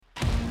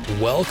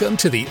Welcome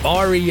to the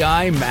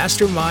REI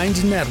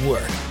Masterminds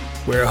Network,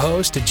 where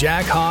host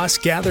Jack Haas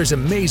gathers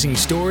amazing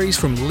stories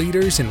from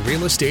leaders in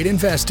real estate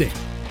investing.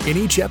 In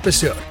each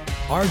episode,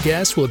 our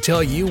guests will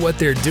tell you what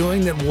they're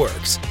doing that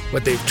works,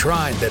 what they've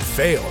tried that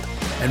failed,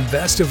 and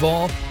best of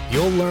all,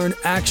 you'll learn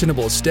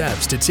actionable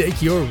steps to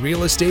take your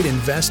real estate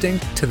investing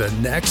to the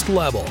next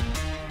level.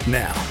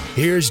 Now,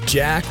 here's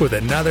Jack with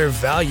another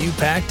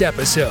value-packed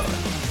episode.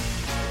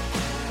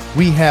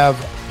 We have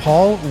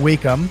Paul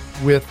Wakim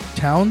with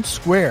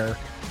TwnSqr,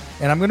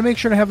 and I'm going to make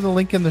sure to have the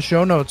link in the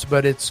show notes,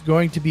 but it's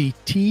going to be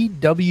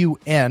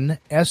TwnSqr.com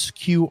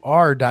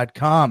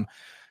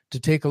to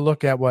take a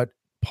look at what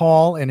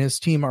Paul and his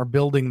team are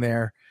building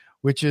there,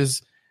 which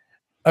is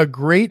a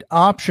great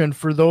option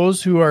for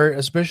those who are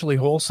especially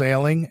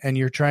wholesaling and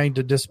you're trying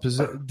to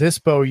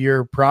dispo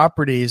your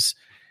properties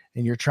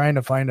and you're trying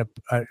to find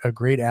a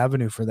great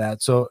avenue for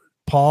that. So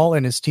Paul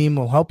and his team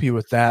will help you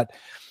with that.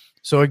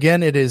 So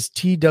again, it is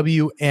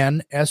TwnSqr.com.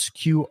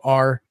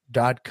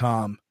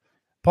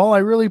 Paul, I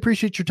really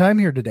appreciate your time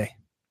here today.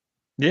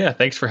 Yeah,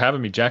 thanks for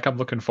having me, Jack. I'm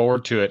looking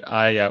forward to it.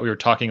 We were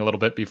talking a little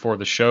bit before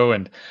the show,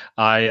 and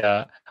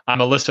I'm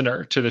a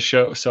listener to the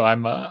show, so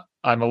I'm a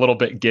little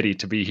bit giddy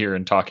to be here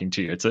and talking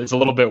to you. It's a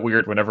little bit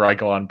weird whenever I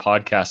go on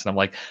podcasts and I'm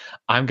like,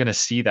 I'm going to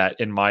see that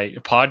in my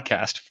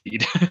podcast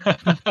feed.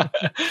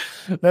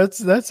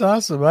 That's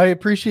awesome. I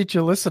appreciate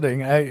you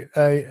listening.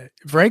 I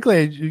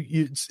frankly,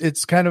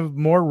 it's kind of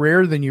more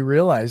rare than you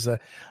realize. A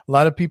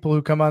lot of people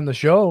who come on the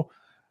show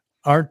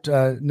aren't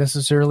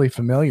necessarily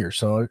familiar,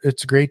 so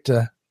it's great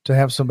to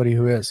have somebody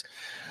who is.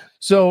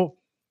 So,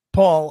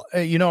 Paul,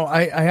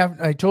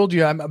 I told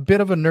you I'm a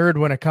bit of a nerd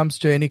when it comes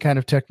to any kind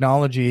of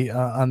technology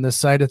on this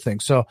side of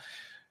things. So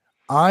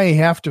I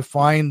have to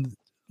kind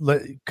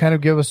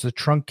of give us the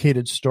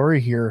truncated story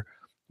here.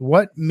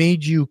 What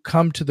made you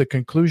come to the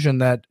conclusion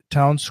that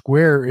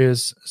TwnSqr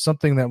is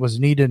something that was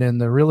needed in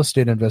the real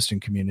estate investing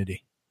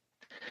community?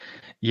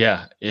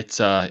 Yeah, it's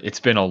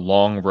been a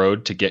long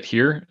road to get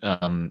here.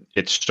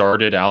 It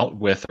started out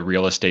with a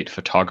real estate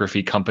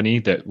photography company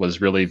that was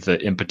really the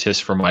impetus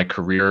for my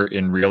career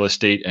in real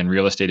estate and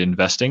real estate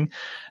investing.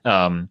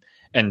 And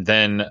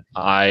then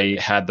I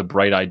had the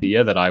bright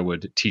idea that I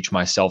would teach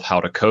myself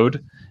how to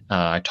code.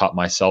 I taught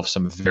myself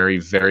some very,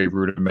 very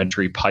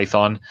rudimentary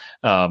Python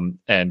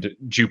and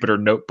Jupyter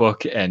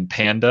Notebook and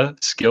Panda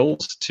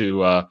skills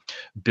to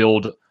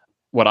build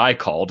what I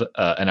called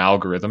an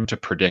algorithm to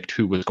predict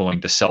who was going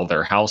to sell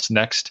their house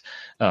next.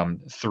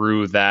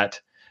 Through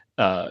that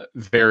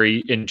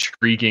very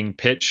intriguing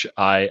pitch,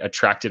 I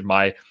attracted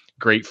my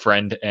great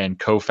friend and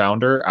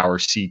co-founder, our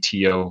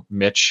CTO,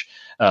 Mitch,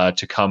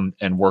 to come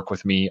and work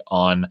with me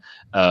on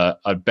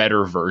a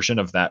better version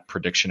of that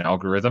prediction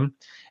algorithm.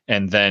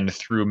 And then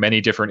through many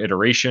different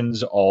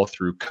iterations, all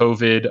through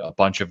COVID, a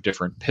bunch of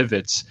different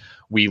pivots,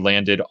 we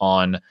landed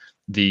on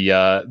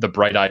the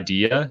bright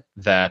idea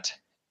that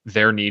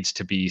there needs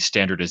to be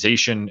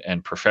standardization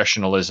and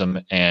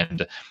professionalism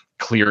and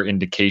clear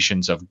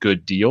indications of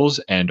good deals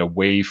and a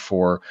way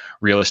for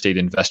real estate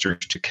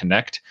investors to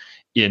connect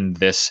in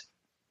this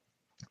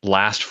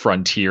last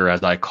frontier,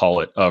 as I call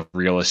it, of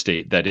real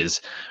estate that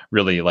is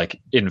really like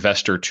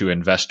investor to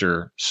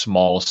investor,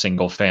 small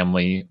single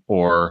family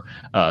or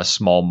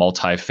small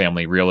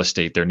multifamily real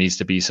estate. There needs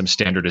to be some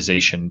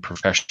standardization,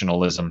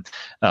 professionalism,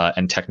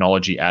 and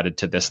technology added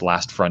to this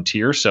last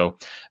frontier. So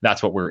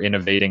that's what we're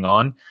innovating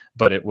on.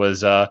 But it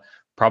was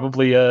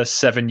probably a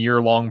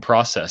 7-year-long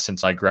process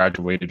since I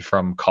graduated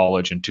from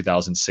college in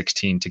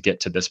 2016 to get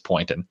to this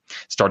point, and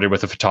started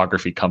with a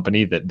photography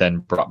company that then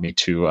brought me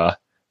to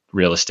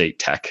real estate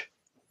tech.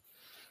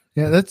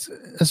 Yeah, that's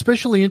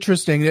especially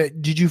interesting.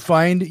 Did you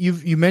find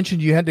you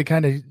mentioned you had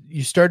to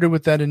you started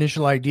with that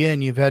initial idea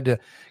and you've had to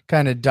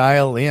kind of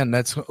dial in.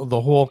 That's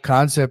the whole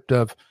concept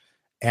of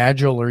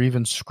Agile or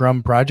even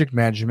Scrum project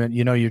management.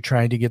 You're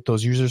trying to get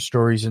those user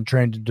stories and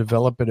trying to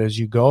develop it as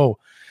you go.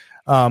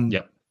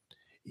 Yeah.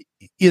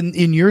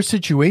 In your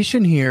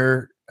situation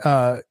here,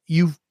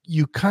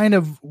 you kind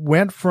of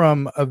went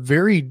from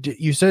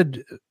you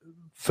said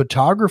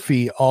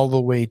photography all the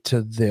way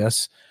to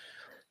this.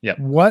 Yeah.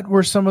 What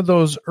were some of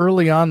those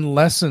early on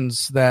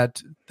lessons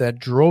that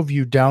drove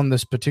you down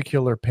this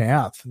particular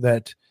path?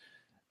 That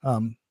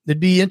it'd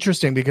be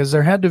interesting because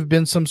there had to have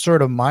been some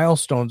sort of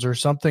milestones or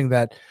something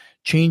that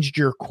changed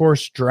your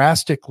course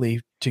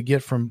drastically to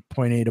get from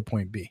point A to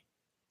point B.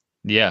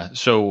 Yeah.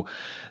 So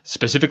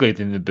specifically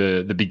in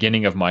the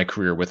beginning of my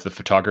career with the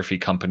photography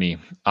company,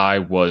 I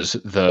was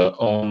the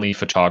only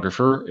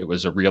photographer. It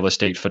was a real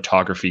estate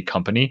photography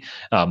company.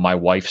 My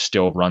wife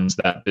still runs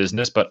that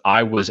business, but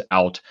I was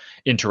out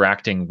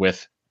interacting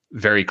with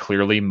very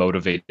clearly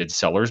motivated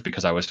sellers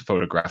because I was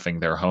photographing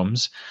their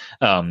homes.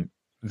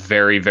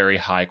 Very, very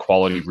high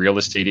quality real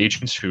estate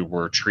agents who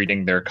were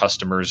treating their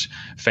customers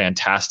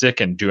fantastic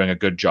and doing a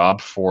good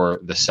job for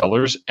the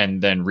sellers.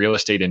 And then real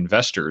estate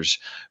investors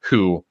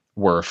who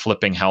were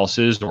flipping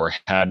houses or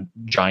had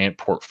giant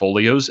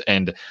portfolios.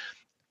 And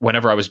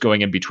whenever I was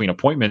going in between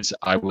appointments,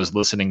 I was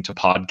listening to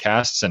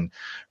podcasts and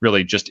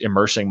really just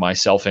immersing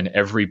myself in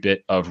every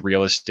bit of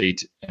real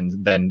estate, and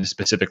then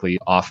specifically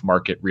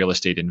off-market real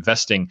estate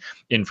investing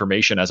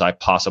information as I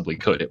possibly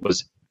could. It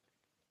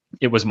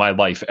was my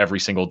life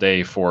every single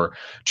day for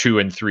 2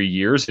 and 3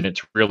 years, and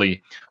it's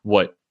really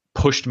what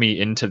pushed me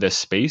into this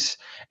space.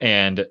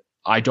 And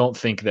I don't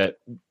think that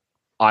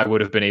I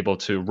would have been able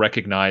to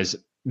recognize,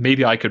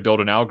 maybe I could build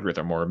an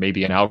algorithm, or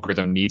maybe an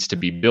algorithm needs to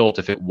be built,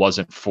 if it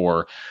wasn't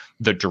for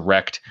the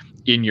direct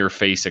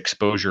in-your-face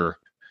exposure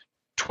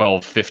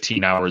 12,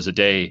 15 hours a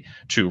day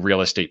to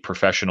real estate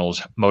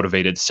professionals,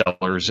 motivated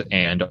sellers,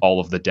 and all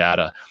of the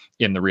data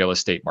in the real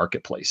estate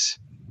marketplace.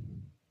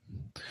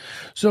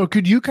 So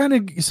could you kind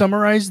of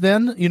summarize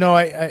then?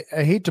 I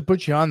hate to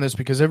put you on this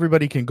because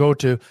everybody can go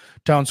to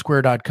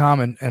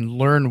TwnSqr.com and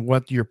learn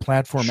what your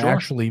platform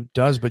actually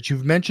does. But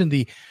you've mentioned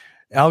the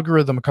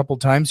algorithm a couple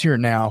times here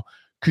now.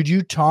 Could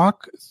you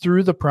talk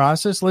through the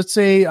process? Let's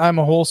say I'm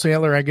a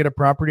wholesaler, I get a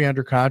property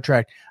under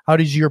contract. How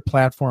does your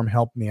platform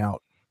help me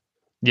out?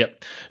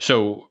 Yep.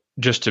 So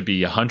just to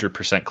be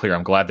 100% clear,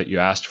 I'm glad that you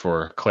asked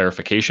for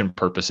clarification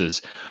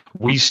purposes.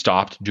 We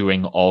stopped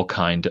doing all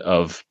kind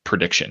of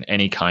prediction,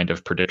 any kind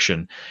of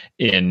prediction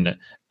in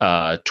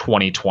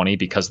 2020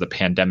 because the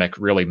pandemic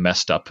really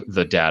messed up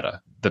the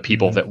data. The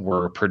people that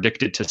were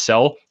predicted to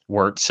sell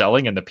weren't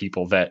selling, and the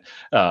people that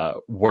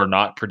were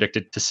not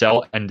predicted to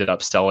sell ended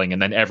up selling,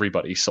 and then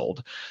everybody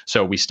sold.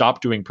 So we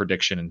stopped doing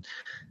prediction. And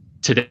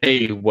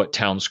today, what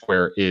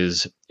TwnSqr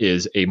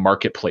is a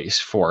marketplace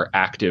for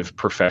active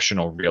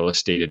professional real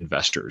estate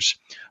investors,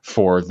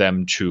 for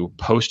them to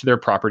post their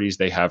properties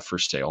they have for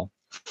sale,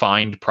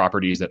 find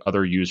properties that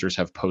other users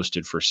have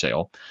posted for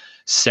sale,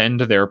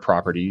 send their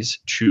properties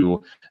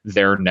to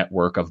their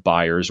network of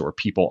buyers or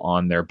people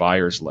on their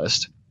buyers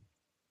list.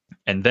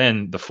 And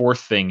then the fourth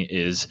thing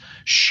is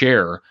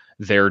share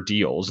their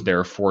deals,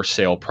 their for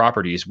sale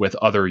properties, with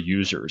other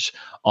users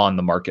on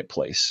the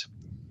marketplace.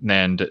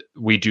 And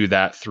we do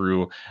that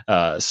through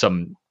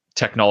some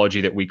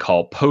technology that we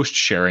call post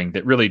sharing,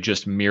 that really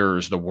just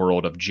mirrors the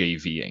world of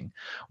JVing,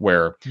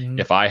 where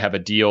if I have a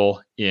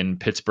deal in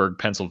Pittsburgh,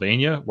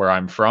 Pennsylvania, where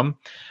I'm from,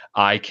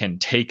 I can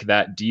take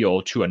that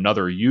deal to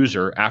another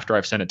user after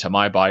I've sent it to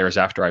my buyers,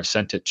 after I've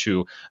sent it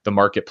to the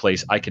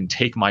marketplace. I can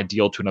take my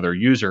deal to another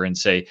user and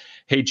say,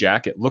 hey,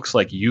 Jack, it looks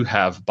like you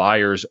have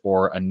buyers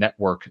or a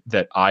network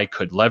that I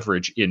could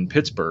leverage in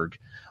Pittsburgh.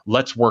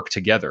 Let's work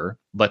together.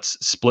 Let's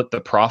split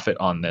the profit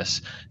on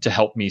this to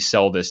help me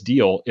sell this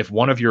deal. If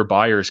one of your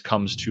buyers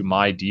comes to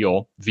my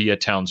deal via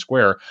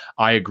TwnSqr,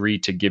 I agree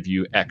to give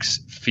you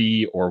X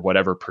fee or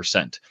whatever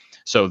percent.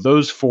 So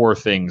those four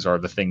things are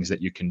the things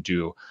that you can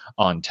do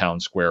on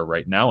TwnSqr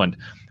right now. And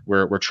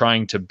we're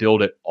trying to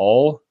build it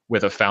all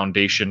with a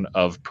foundation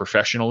of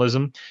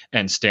professionalism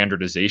and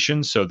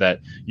standardization, so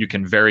that you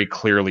can very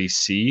clearly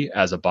see,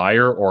 as a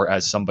buyer or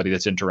as somebody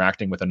that's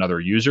interacting with another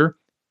user,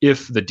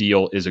 if the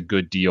deal is a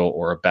good deal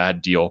or a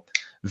bad deal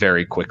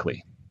very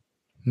quickly.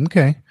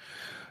 Okay.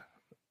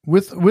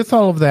 With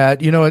all of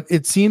that,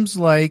 it seems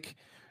like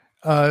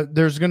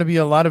there's going to be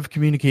a lot of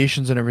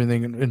communications and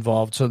everything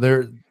involved. So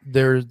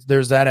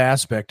there's that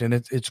aspect, and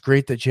it's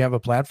great that you have a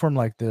platform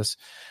like this.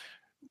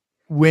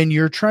 When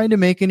you're trying to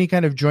make any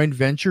kind of joint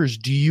ventures,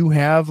 do you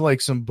have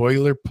like some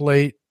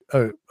boilerplate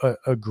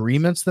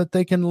agreements that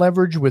they can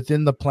leverage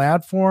within the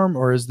platform,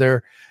 or is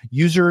there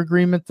user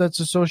agreement that's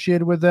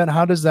associated with that?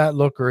 How does that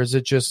look? Or is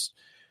it just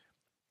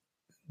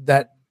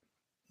that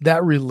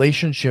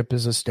relationship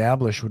is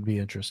established? Would be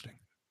interesting.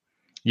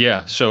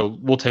 Yeah. So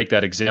we'll take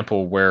that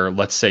example where,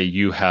 let's say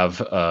you have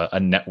a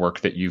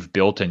network that you've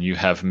built and you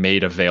have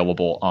made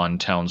available on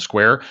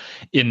TwnSqr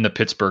in the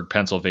Pittsburgh,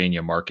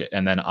 Pennsylvania market.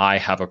 And then I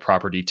have a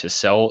property to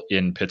sell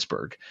in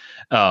Pittsburgh.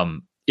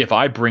 If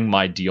I bring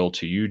my deal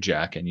to you,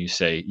 Jack, and you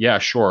say, yeah,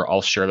 sure,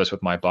 I'll share this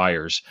with my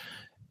buyers,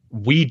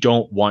 we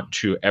don't want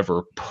to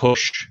ever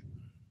push.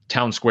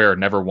 TwnSqr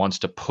never wants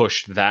to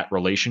push that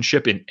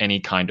relationship in any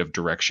kind of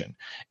direction.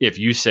 If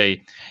you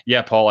say,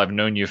 yeah, Paul, I've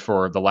known you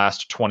for the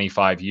last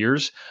 25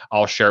 years,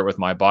 I'll share it with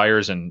my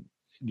buyers, and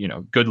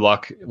good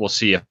luck. We'll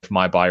see if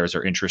my buyers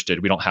are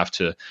interested. We don't have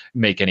to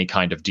make any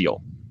kind of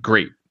deal.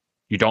 Great.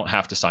 You don't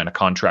have to sign a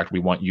contract. We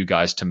want you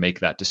guys to make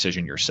that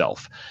decision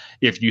yourself.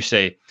 If you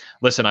say,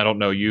 listen, I don't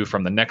know you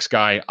from the next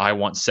guy, I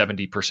want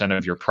 70%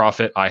 of your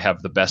profit. I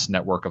have the best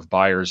network of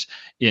buyers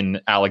in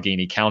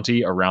Allegheny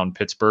County around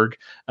Pittsburgh.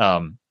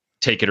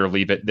 Take it or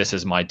leave it. This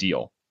is my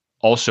deal.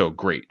 Also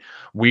great.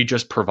 We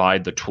just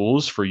provide the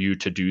tools for you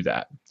to do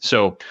that.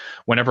 So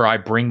whenever I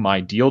bring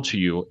my deal to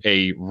you,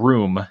 a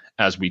room,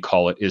 as we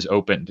call it, is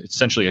opened. It's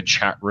essentially a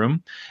chat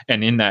room.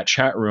 And in that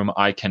chat room,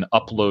 I can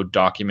upload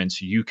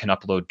documents, you can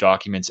upload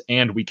documents,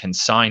 and we can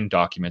sign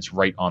documents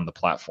right on the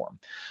platform.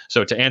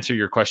 So to answer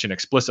your question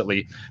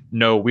explicitly,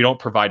 no, we don't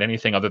provide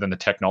anything other than the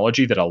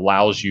technology that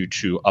allows you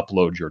to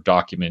upload your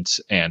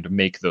documents and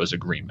make those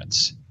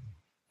agreements.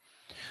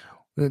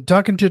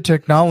 Talking to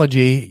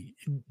technology,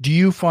 do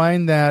you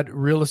find that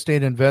real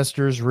estate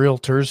investors,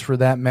 realtors for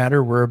that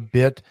matter, were a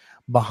bit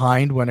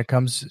behind when it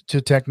comes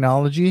to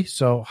technology?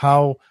 So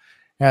how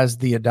has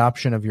the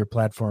adoption of your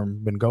platform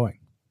been going?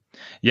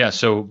 Yeah.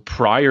 So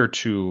prior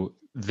to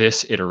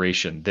this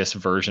iteration, this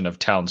version of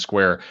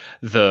TwnSqr,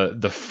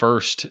 the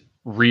first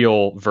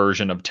real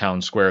version of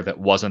TwnSqr that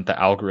wasn't the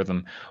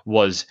algorithm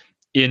was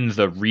in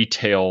the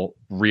retail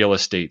real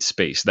estate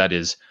space. That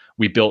is,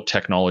 we built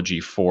technology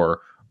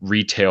for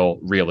retail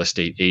real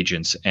estate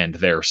agents and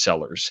their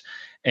sellers.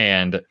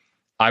 And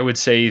I would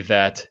say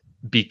that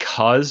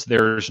because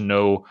there's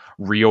no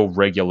real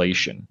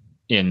regulation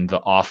in the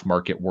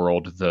off-market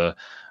world, the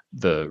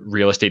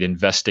real estate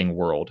investing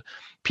world,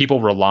 people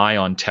rely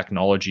on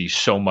technology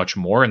so much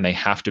more, and they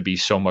have to be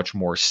so much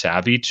more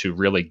savvy to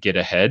really get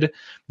ahead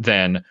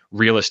than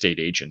real estate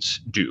agents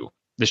do.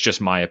 It's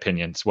just my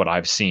opinion. It's what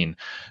I've seen.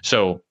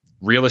 So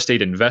real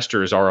estate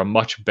investors are a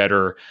much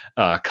better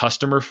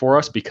customer for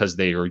us because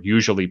they are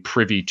usually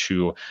privy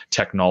to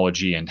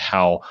technology and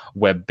how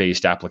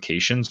web-based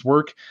applications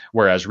work.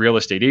 Whereas real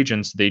estate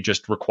agents, they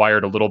just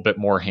required a little bit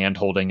more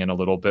handholding and a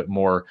little bit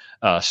more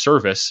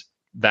service.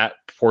 That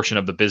portion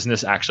of the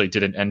business actually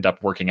didn't end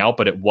up working out,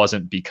 but it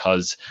wasn't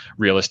because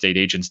real estate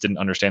agents didn't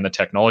understand the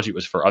technology. It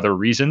was for other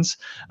reasons,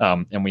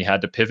 and we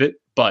had to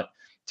pivot. But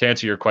to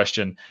answer your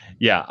question,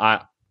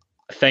 yeah,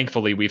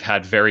 thankfully, we've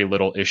had very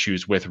little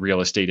issues with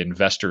real estate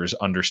investors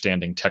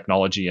understanding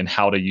technology and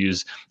how to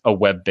use a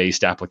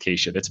web-based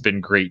application. It's been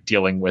great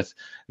dealing with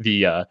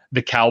the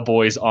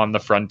cowboys on the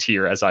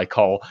frontier, as I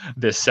call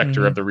this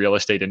sector of the real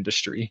estate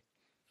industry.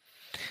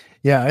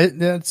 Yeah,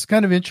 that's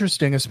kind of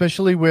interesting,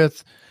 especially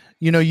with,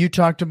 you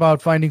talked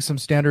about finding some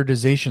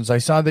standardizations. I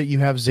saw that you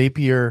have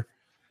Zapier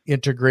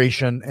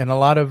integration, and a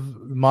lot of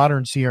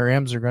modern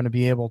CRMs are going to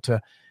be able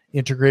to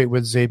integrate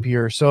with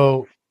Zapier.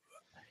 So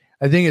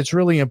I think it's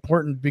really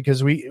important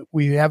because we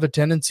have a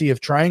tendency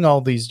of trying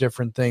all these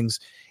different things.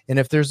 And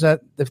if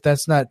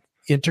that's not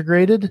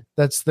integrated,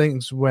 that's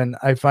things when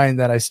I find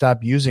that I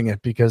stop using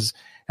it because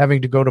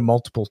having to go to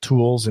multiple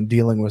tools and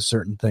dealing with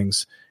certain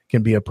things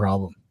can be a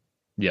problem.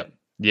 Yep.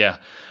 Yeah.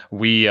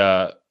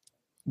 We're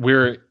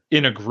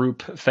in a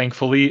group,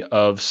 thankfully,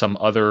 of some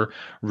other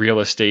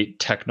real estate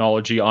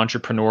technology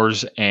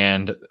entrepreneurs,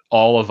 and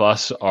all of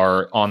us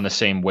are on the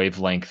same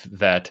wavelength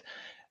that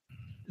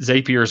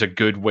Zapier is a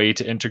good way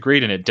to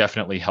integrate, and it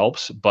definitely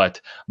helps.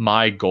 But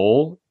my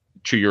goal,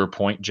 to your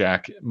point,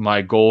 Jack,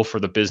 my goal for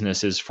the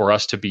business is for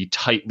us to be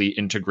tightly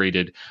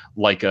integrated,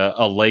 like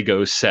a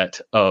Lego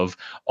set of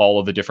all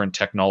of the different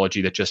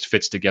technology that just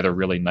fits together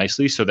really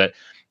nicely, so that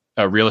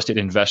a real estate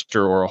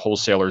investor or a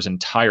wholesaler's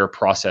entire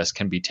process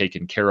can be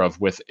taken care of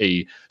with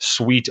a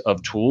suite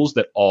of tools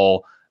that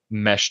all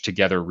mesh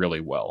together really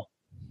well.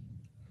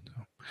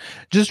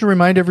 Just to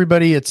remind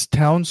everybody, it's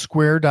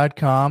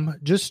TwnSqr.com.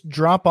 Just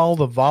drop all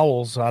the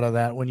vowels out of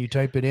that when you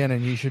type it in,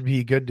 and you should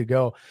be good to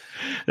go.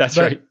 That's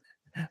right.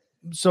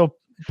 So,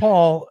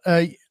 Paul,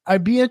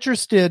 I'd be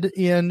interested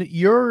in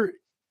your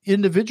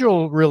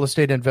individual real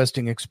estate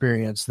investing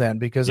experience then,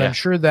 because I'm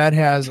sure that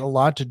has a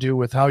lot to do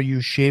with how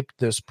you shaped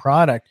this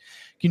product.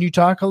 Can you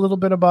talk a little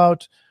bit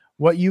about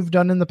what you've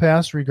done in the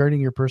past regarding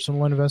your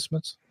personal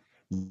investments?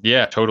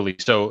 Yeah, totally.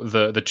 So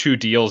the two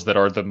deals that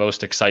are the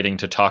most exciting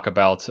to talk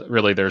about,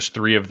 really there's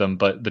three of them,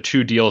 but the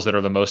two deals that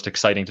are the most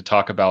exciting to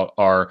talk about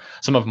are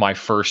some of my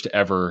first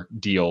ever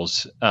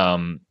deals.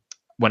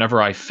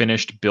 Whenever I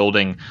finished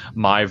building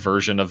my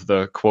version of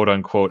the quote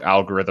unquote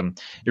algorithm,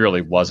 it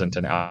really wasn't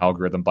an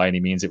algorithm by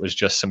any means. It was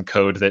just some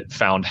code that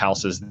found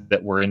houses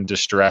that were in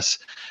distress.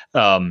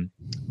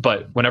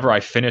 But whenever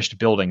I finished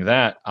building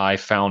that, I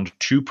found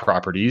two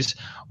properties.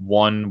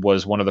 One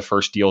was one of the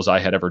first deals I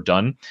had ever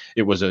done.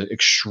 It was an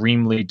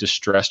extremely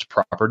distressed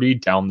property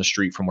down the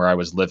street from where I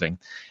was living.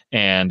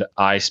 And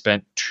I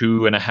spent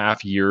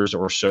 2.5 years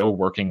or so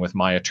working with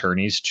my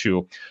attorneys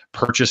to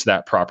purchase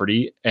that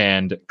property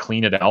and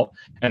clean it out.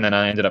 And then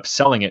I ended up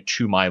selling it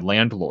to my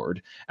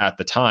landlord at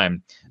the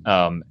time.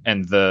 And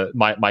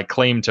my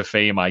claim to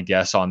fame, I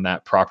guess, on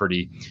that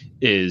property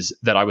is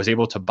that I was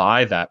able to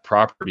buy that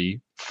property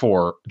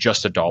for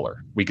just $1.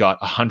 We got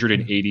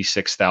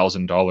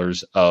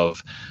 $186,000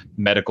 of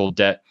medical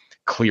debt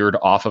cleared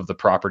off of the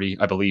property.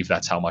 I believe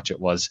that's how much it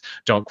was.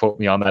 Don't quote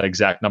me on that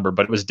exact number,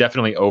 but it was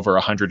definitely over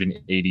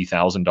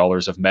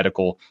 $180,000 of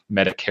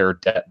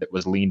Medicare debt that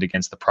was leaned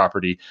against the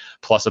property,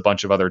 plus a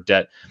bunch of other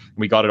debt.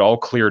 We got it all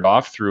cleared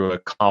off through a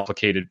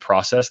complicated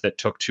process that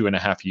took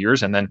 2.5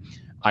 years. And then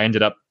I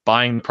ended up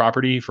buying the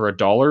property for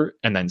 $1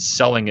 and then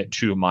selling it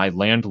to my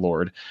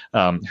landlord,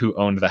 who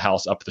owned the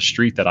house up the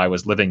street that I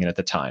was living in at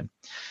the time.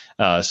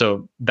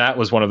 So that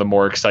was one of the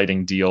more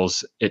exciting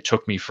deals. It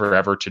took me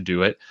forever to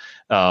do it.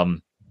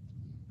 Then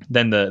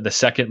the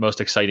second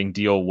most exciting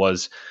deal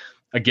was,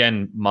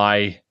 again,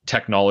 my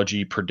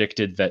technology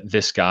predicted that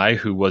this guy,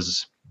 who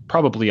was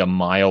probably a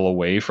mile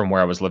away from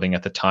where I was living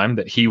at the time,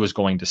 that he was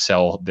going to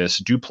sell this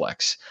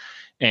duplex.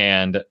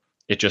 And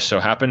it just so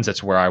happens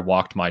that's where I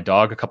walked my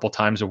dog a couple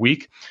times a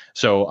week.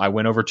 So I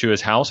went over to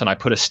his house and I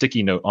put a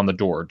sticky note on the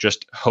door,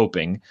 just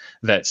hoping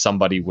that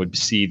somebody would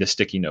see the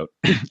sticky note.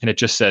 And it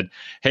just said,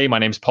 "Hey, my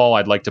name's Paul.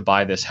 I'd like to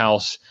buy this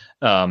house.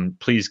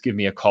 Please give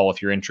me a call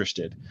if you're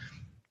interested."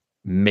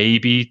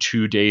 maybe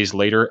 2 days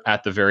later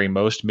at the very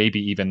most, maybe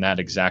even that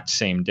exact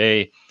same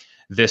day,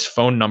 this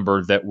phone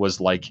number that was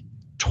like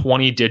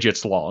 20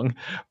 digits long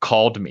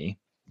called me.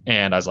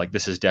 And I was like,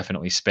 this is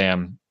definitely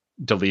spam,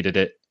 deleted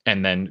it.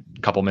 And then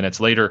a couple minutes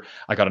later,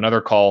 I got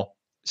another call,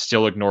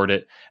 still ignored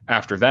it.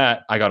 After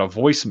that, I got a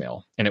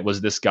voicemail, and it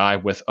was this guy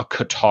with a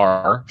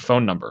Qatar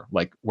phone number,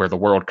 like where the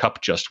World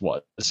Cup just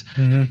was.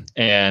 Mm-hmm.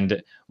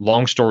 And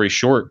long story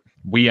short,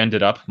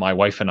 my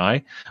wife and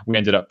I, we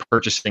ended up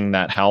purchasing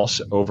that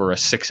house over a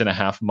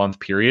 6.5 month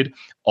period,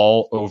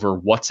 all over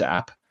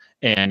WhatsApp,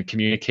 and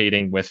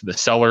communicating with the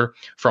seller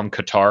from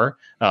Qatar,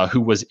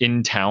 who was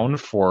in town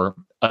for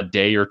a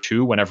day or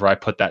two whenever I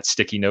put that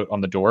sticky note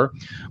on the door.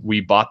 We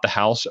bought the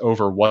house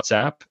over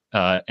WhatsApp,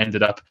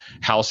 ended up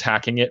house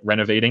hacking it,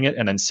 renovating it,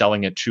 and then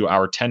selling it to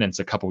our tenants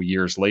a couple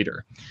years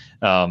later.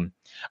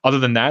 Other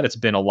than that, it's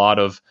been a lot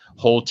of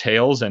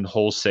wholesales and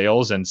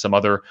wholesales and some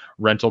other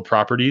rental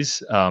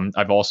properties.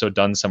 I've also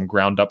done some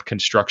ground up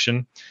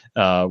construction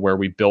where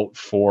we built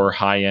 4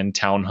 high-end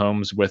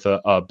townhomes with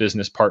a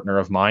business partner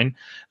of mine.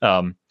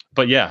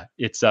 But yeah,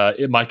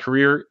 my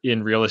career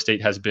in real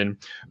estate has been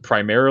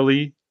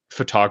primarily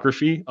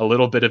photography, a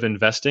little bit of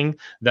investing.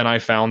 Then I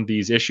found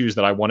these issues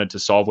that I wanted to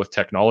solve with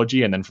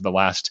technology. And then for the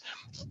last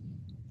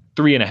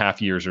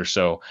 3.5 years or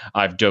so,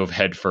 I've dove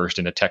headfirst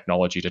into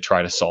technology to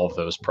try to solve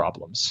those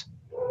problems.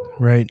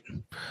 Right.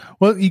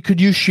 Well, could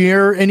you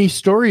share any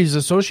stories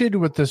associated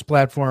with this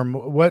platform?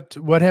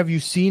 What have you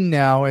seen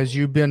now as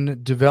you've been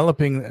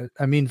developing?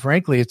 I mean,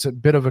 frankly, it's a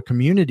bit of a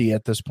community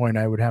at this point,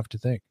 I would have to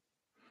think.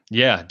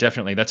 Yeah,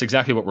 definitely. That's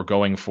exactly what we're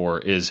going for.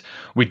 Is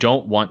we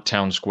don't want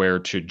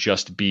TwnSqr to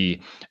just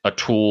be a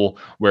tool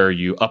where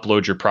you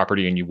upload your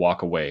property and you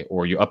walk away,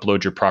 or you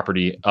upload your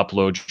property,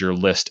 upload your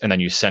list, and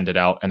then you send it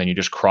out, and then you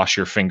just cross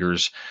your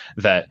fingers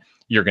that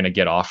you're going to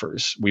get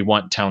offers. We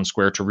want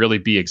TwnSqr to really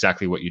be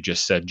exactly what you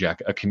just said,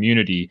 Jack, a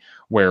community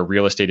where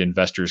real estate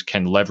investors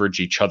can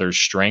leverage each other's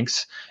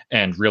strengths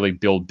and really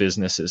build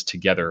businesses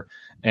together.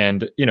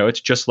 And,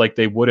 it's just like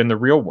they would in the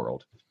real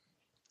world.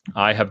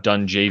 I have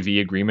done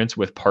JV agreements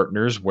with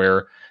partners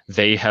where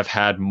they have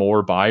had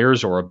more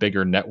buyers or a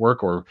bigger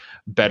network or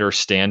better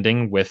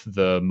standing with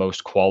the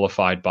most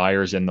qualified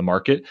buyers in the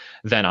market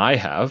than I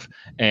have.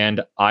 And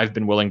I've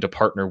been willing to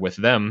partner with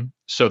them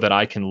so that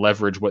I can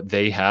leverage what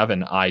they have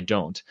and I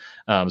don't.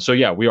 So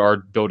yeah, we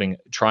are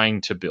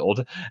trying to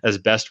build as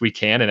best we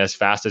can and as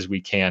fast as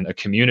we can a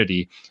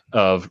community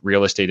of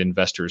real estate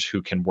investors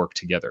who can work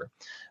together.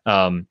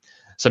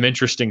 Some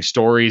interesting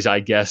stories, I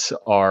guess,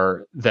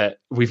 are that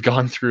we've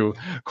gone through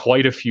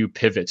quite a few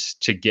pivots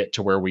to get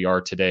to where we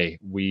are today.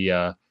 We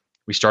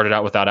started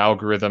out with that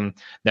algorithm,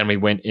 then we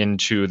went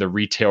into the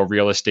retail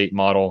real estate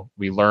model.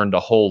 We learned a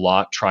whole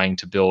lot trying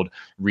to build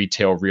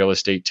retail real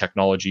estate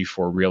technology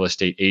for real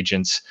estate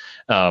agents.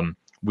 I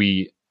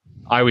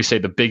always say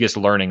the biggest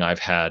learning I've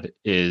had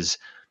is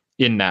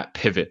in that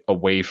pivot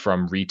away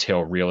from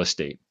retail real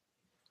estate.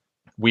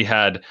 We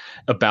had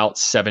about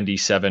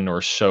 77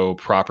 or so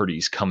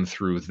properties come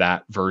through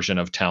that version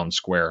of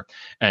TwnSqr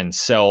and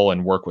sell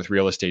and work with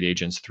real estate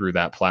agents through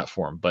that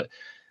platform. But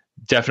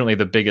definitely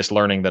the biggest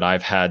learning that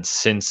I've had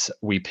since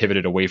we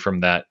pivoted away from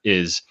that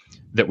is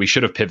that we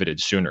should have pivoted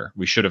sooner.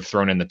 We should have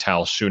thrown in the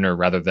towel sooner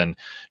rather than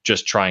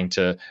just trying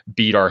to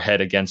beat our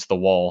head against the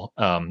wall.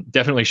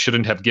 Definitely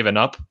shouldn't have given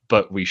up,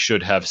 but we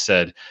should have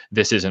said,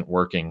 this isn't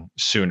working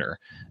sooner.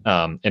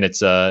 And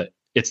it's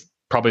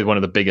probably one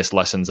of the biggest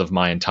lessons of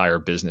my entire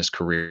business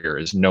career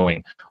is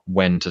knowing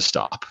when to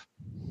stop.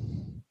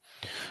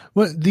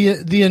 Well,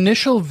 the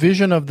initial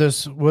vision of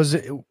this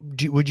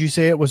would you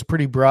say it was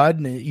pretty broad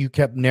and you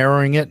kept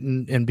narrowing it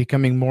and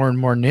becoming more and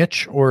more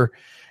niche, or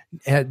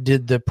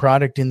did the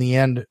product in the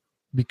end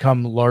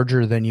become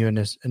larger than you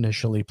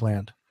initially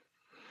planned?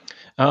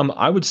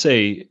 I would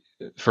say,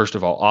 first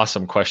of all,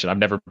 awesome question. I've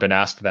never been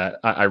asked that.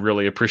 I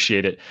really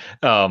appreciate it.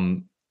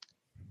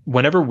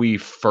 Whenever we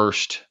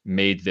first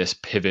made this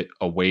pivot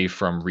away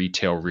from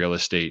retail real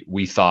estate,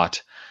 we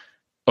thought,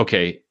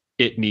 okay,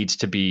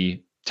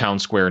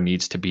 TwnSqr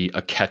needs to be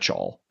a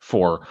catch-all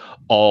for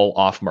all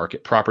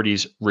off-market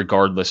properties,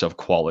 regardless of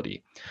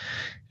quality.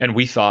 And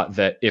we thought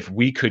that if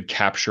we could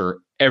capture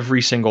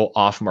every single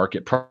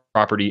off-market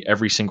property,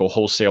 every single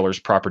wholesaler's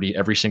property,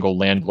 every single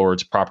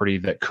landlord's property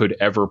that could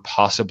ever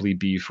possibly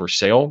be for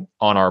sale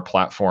on our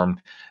platform,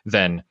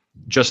 then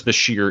just the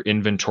sheer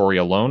inventory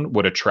alone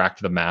would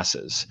attract the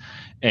masses.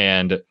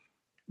 And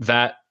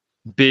that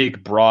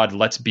big, broad,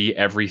 let's be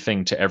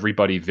everything to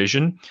everybody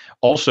vision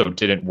also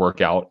didn't work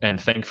out. And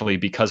thankfully,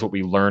 because what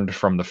we learned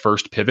from the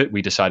first pivot,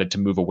 we decided to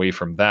move away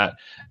from that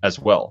as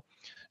well.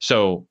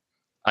 So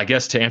I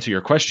guess to answer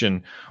your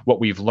question, what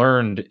we've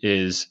learned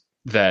is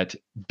that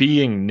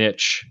being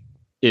niche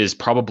is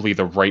probably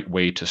the right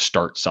way to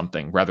start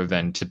something rather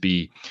than to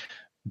be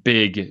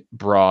big,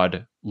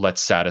 broad,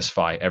 let's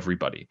satisfy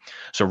everybody.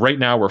 So right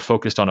now we're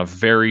focused on a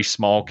very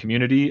small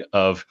community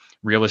of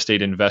real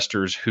estate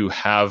investors who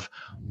have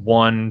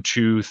 1,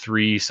 2,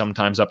 3,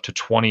 sometimes up to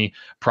 20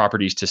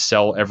 properties to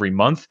sell every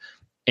month.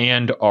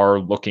 and are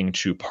looking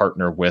to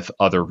partner with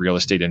other real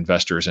estate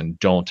investors and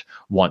don't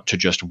want to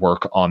just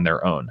work on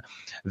their own.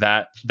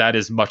 That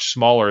is much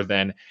smaller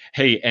than,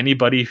 hey,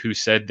 anybody who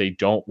said they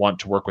don't want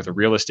to work with a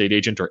real estate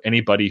agent, or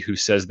anybody who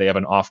says they have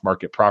an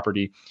off-market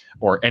property,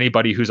 or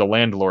anybody who's a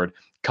landlord,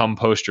 come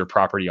post your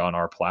property on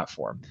our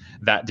platform.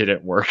 That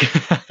didn't work.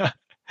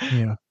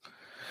 Yeah.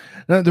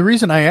 Now, the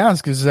reason I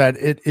ask is that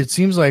it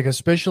seems like,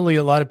 especially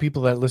a lot of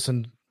people that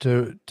listen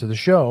to the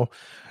show,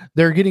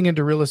 they're getting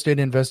into real estate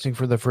investing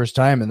for the first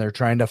time, and they're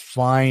trying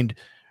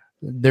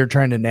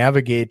to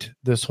navigate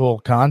this whole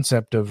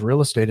concept of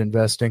real estate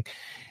investing.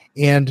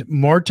 And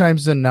more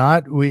times than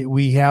not,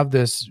 we have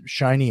this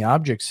shiny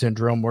object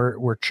syndrome where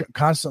we're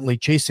constantly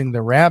chasing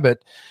the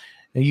rabbit.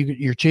 And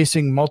you're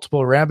chasing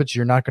multiple rabbits,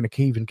 you're not going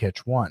to even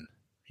catch one.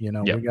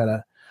 Yep. We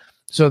gotta.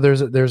 So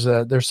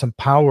there's some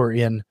power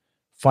in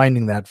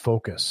finding that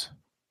focus.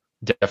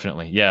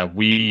 Definitely, yeah.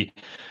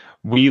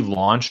 We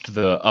launched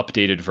the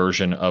updated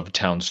version of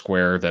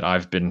TwnSqr that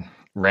I've been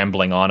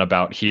rambling on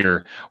about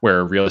here,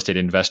 where real estate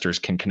investors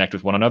can connect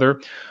with one another.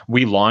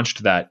 We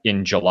launched that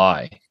in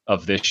July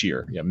of this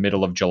year,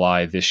 middle of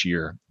July this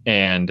year.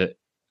 And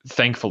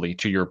thankfully,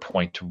 to your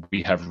point,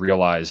 we have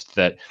realized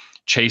that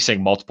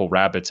chasing multiple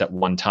rabbits at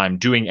one time,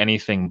 doing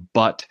anything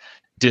but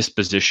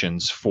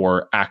dispositions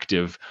for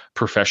active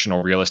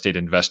professional real estate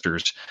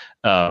investors,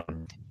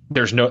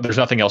 there's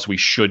nothing else we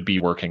should be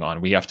working on.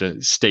 We have to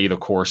stay the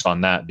course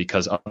on that,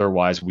 because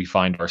otherwise we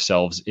find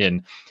ourselves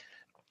in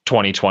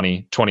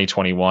 2020,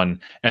 2021,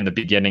 and the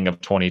beginning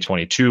of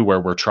 2022, where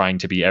we're trying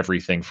to be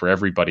everything for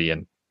everybody,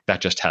 and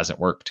that just hasn't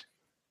worked.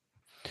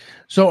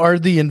 So are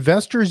the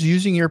investors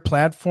using your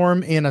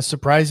platform in a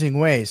surprising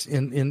ways,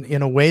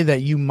 in a way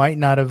that you might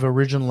not have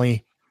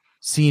originally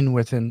seen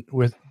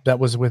that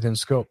was within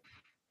scope?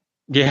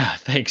 Yeah,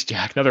 thanks,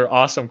 Jack. Another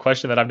awesome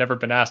question that I've never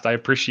been asked. I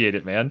appreciate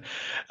it, man.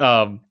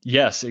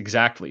 Yes,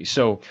 exactly.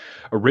 So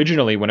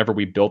originally, whenever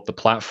we built the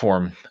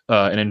platform,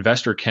 an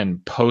investor can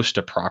post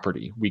a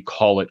property. We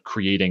call it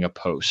creating a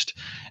post.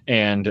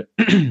 And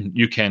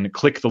you can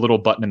click the little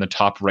button in the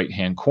top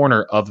right-hand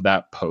corner of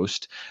that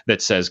post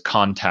that says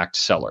contact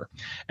seller.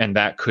 And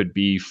that could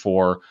be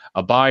for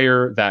a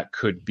buyer. That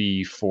could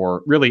be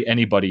for really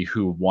anybody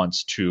who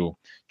wants to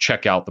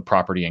check out the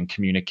property and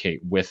communicate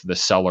with the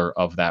seller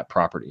of that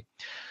property.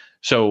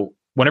 So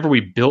whenever we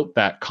built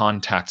that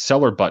contact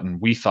seller button,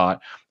 we thought,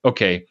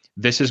 okay,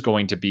 this is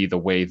going to be the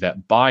way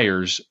that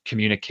buyers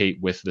communicate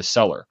with the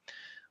seller.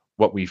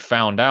 What we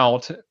found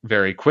out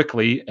very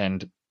quickly,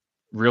 and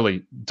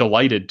really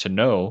delighted to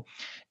know,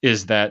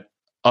 is that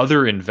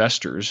other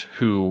investors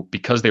who,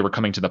 because they were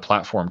coming to the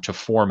platform to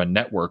form a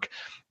network,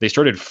 they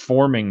started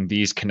forming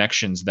these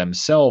connections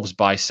themselves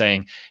by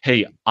saying,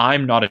 hey,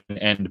 I'm not an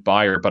end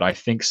buyer, but I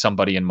think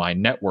somebody in my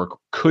network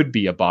could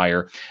be a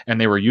buyer. And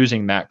they were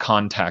using that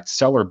contact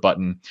seller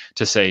button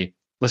to say,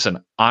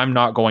 listen, I'm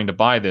not going to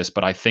buy this,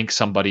 but I think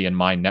somebody in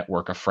my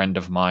network, a friend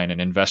of mine,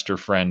 an investor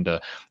friend,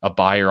 a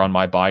buyer on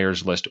my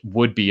buyers list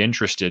would be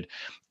interested.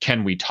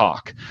 Can we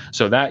talk?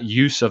 So that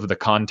use of the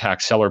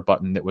contact seller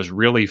button that was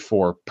really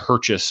for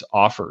purchase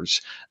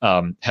offers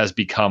has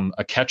become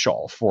a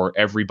catch-all for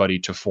everybody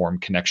to form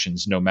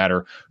connections, no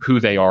matter who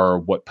they are or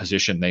what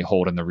position they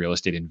hold in the real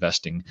estate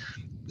investing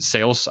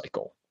sales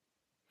cycle.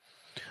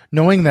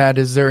 Knowing that,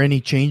 is there any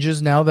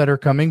changes now that are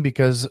coming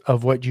because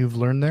of what you've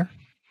learned there?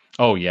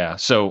 Oh, yeah.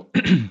 So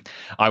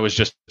I was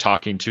just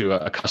talking to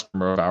a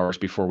customer of ours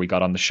before we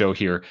got on the show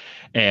here.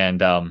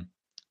 And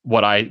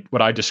what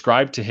I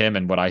described to him,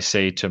 and what I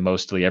say to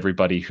mostly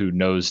everybody who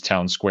knows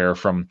TwnSqr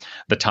from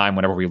the time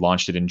whenever we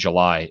launched it in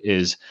July,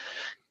 is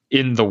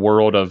in the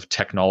world of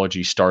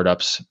technology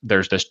startups,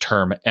 there's this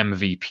term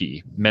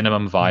MVP,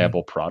 minimum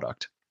viable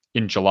product.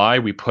 In July,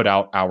 we put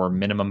out our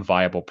minimum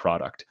viable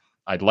product.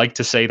 I'd like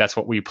to say that's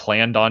what we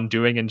planned on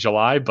doing in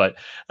July, but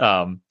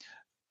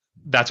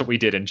that's what we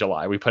did in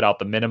July. We put out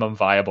the minimum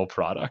viable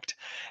product,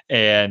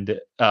 and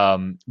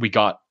we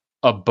got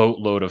a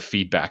boatload of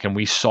feedback, and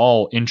we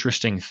saw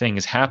interesting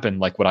things happen,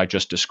 like what I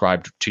just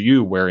described to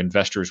you, where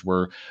investors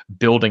were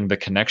building the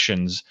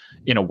connections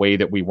in a way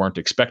that we weren't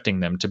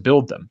expecting them to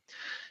build them.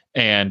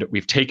 And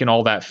we've taken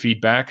all that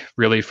feedback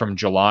really from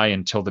July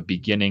until the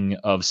beginning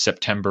of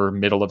September,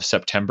 middle of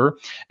September.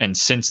 And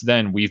since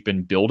then, we've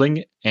been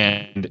building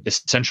and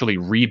essentially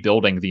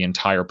rebuilding the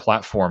entire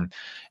platform.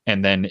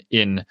 And then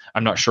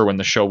I'm not sure when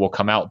the show will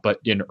come out, but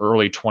in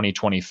early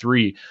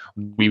 2023,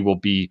 we will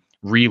be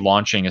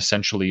relaunching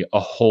essentially a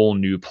whole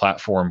new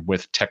platform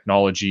with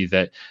technology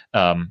that,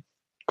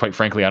 quite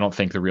frankly, I don't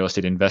think the real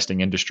estate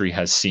investing industry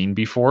has seen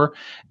before,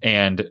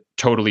 and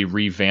totally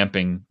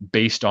revamping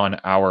based on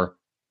our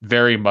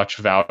very much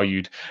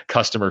valued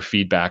customer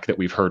feedback that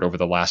we've heard over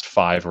the last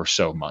 5 or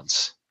so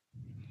months.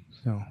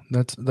 So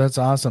that's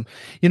awesome.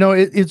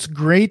 It's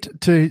great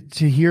to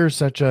hear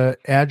such a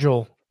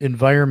agile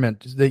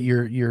environment that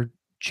you're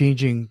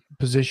changing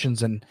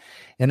positions and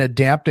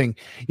adapting.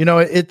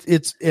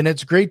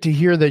 It's great to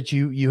hear that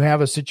you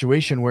have a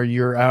situation where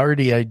you're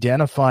already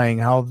identifying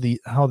how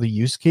the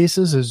use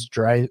cases is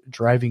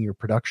driving your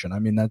production. I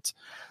mean,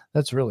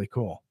 that's really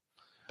cool.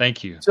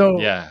 Thank you. So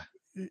Yeah.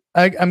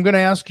 I'm going to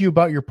ask you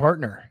about your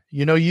partner.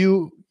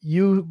 You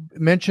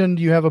mentioned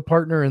you have a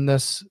partner in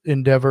this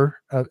endeavor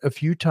a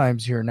few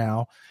times here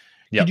now.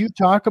 Yep. Could you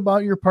talk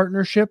about your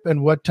partnership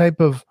and what type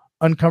of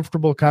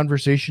uncomfortable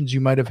conversations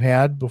you might have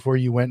had before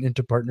you went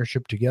into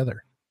partnership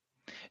together?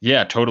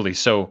 Yeah, totally.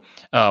 So,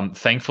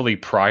 thankfully,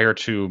 prior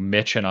to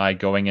Mitch and I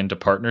going into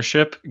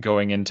partnership,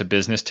 going into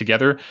business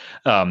together,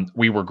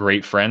 we were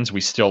great friends.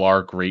 We still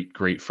are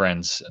great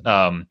friends.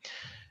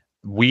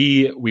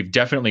 We've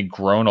definitely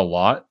grown a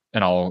lot,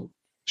 and I'll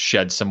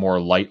shed some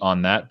more light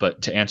on that.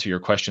 But to answer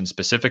your question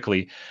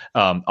specifically,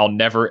 I'll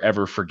never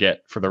ever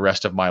forget for the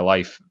rest of my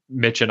life,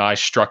 Mitch and I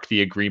struck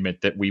the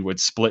agreement that we would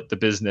split the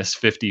business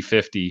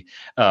 50-50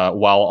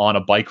 while on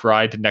a bike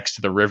ride next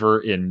to the river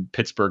in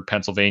Pittsburgh,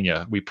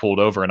 Pennsylvania. We pulled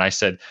over and I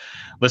said,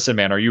 listen,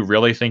 man, are you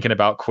really thinking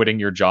about quitting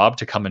your job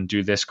to come and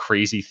do this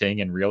crazy thing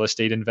in real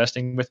estate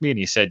investing with me? And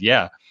he said,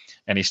 yeah.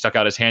 And he stuck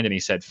out his hand and he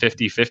said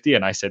 50-50.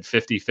 And I said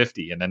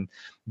 50-50. And then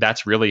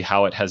that's really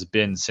how it has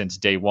been since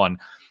day one.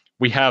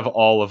 We have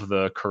all of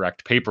the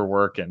correct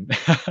paperwork and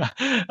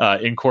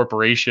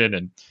incorporation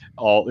and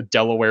all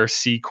Delaware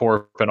C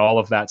Corp and all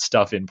of that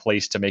stuff in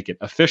place to make it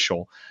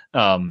official.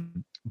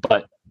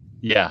 But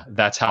yeah,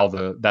 that's how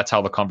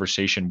the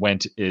conversation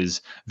went,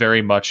 is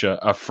very much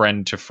a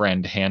friend to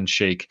friend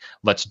handshake.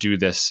 Let's do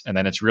this. And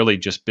then it's really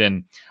just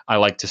been, I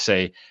like to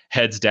say,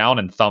 heads down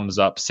and thumbs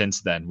up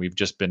since then. We've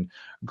just been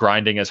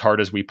grinding as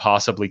hard as we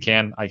possibly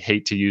can. I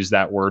hate to use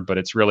that word, but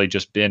it's really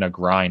just been a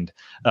grind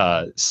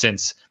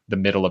since the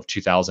middle of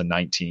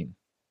 2019.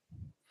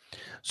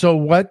 So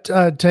what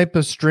type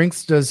of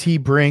strengths does he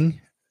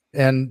bring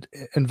and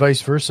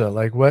vice versa?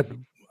 Like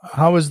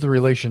how is the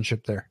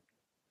relationship there?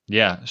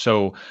 Yeah.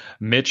 So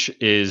Mitch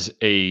is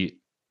I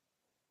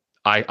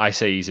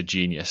say he's a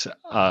genius.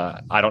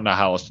 I don't know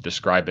how else to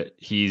describe it.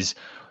 He's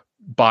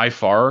by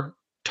far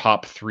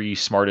top 3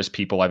 smartest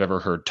people I've ever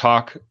heard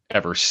talk,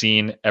 ever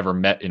seen, ever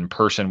met in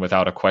person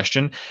without a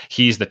question.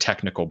 He's the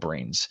technical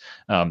brains.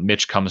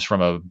 Mitch comes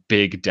from a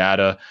big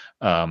data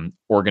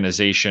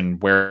organization,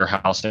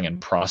 warehousing,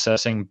 and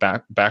processing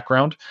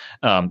background.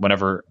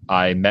 Whenever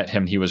I met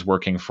him, he was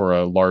working for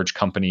a large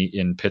company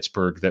in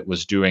Pittsburgh that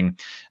was doing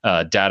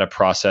data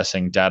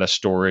processing, data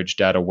storage,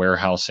 data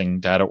warehousing,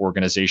 data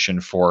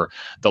organization for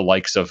the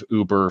likes of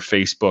Uber,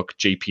 Facebook,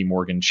 JP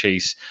Morgan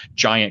Chase,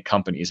 giant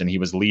companies. And he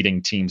was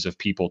leading teams of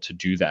people to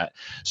do that.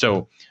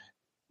 So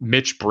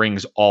Mitch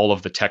brings all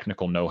of the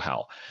technical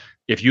know-how.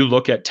 If you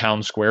look at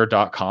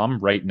TwnSqr.com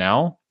right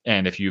now,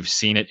 and if you've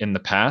seen it in the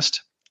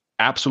past,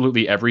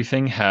 absolutely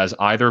everything has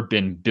either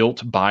been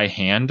built by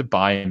hand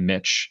by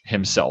Mitch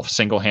himself,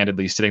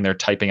 single-handedly sitting there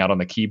typing out on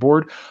the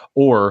keyboard,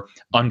 or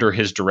under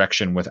his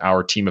direction with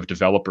our team of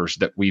developers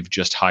that we've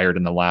just hired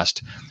in the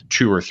last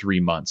 2 or 3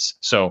 months.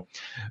 So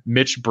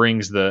Mitch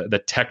brings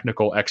the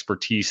technical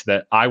expertise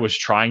that I was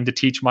trying to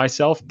teach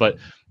myself, but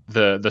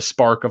the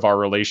spark of our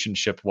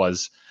relationship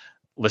was,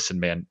 listen,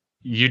 man,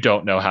 you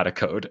don't know how to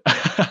code.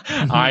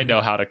 I know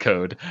how to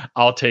code.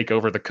 I'll take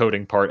over the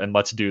coding part and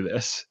let's do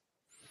this.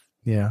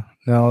 Yeah,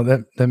 no,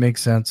 that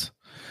makes sense.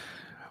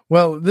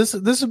 Well, this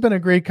has been a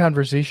great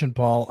conversation,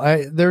 Paul.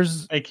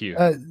 Thank you.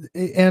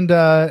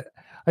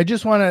 I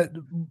just want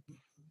to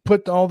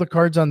put all the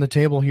cards on the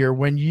table here.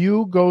 When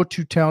you go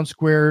to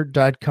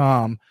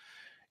TwnSqr.com,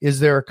 is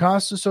there a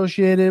cost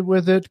associated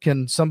with it?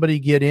 Can somebody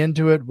get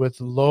into it with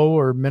low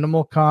or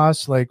minimal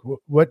costs? Like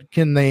how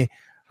can they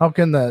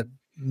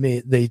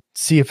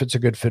see if it's a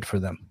good fit for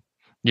them?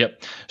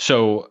 Yep.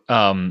 So,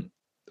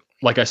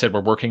 like I said,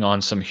 we're working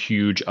on some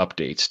huge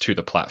updates to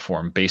the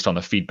platform based on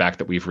the feedback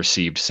that we've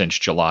received since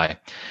July.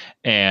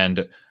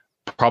 And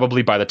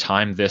probably by the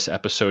time this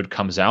episode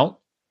comes out,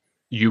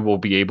 you will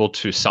be able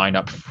to sign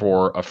up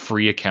for a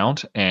free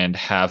account and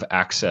have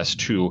access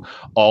to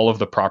all of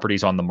the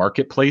properties on the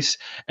marketplace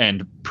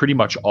and pretty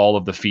much all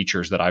of the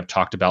features that I've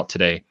talked about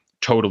today,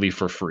 totally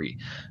for free.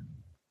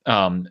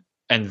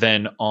 And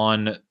then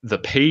on the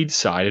paid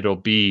side, it'll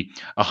be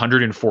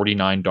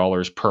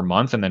 $149 per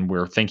month. And then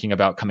we're thinking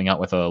about coming out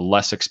with a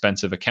less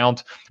expensive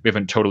account. We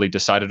haven't totally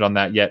decided on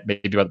that yet.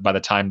 Maybe by the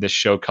time this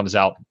show comes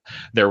out,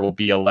 there will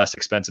be a less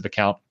expensive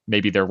account.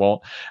 Maybe there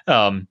won't.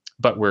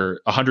 But we're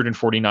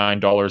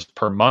 $149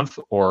 per month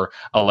or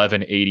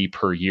 $11.80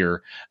 per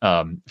year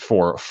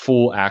for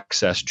full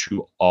access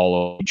to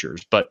all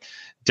features. But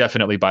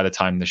definitely by the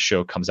time this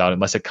show comes out,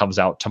 unless it comes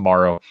out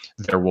tomorrow,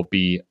 there will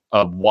be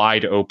a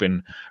wide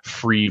open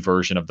free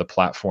version of the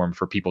platform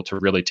for people to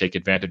really take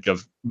advantage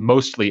of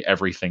mostly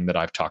everything that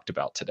I've talked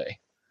about today.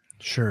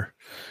 Sure.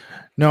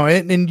 No,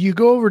 and you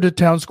go over to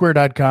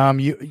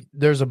TwnSqr.com,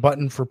 there's a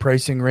button for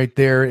pricing right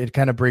there. It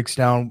kind of breaks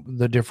down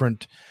the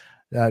different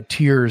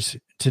tiers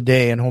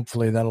today, and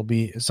hopefully that'll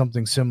be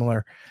something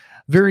similar.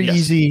 Very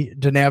easy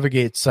to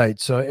navigate site.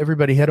 So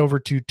everybody head over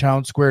to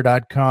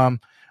TwnSqr.com.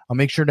 I'll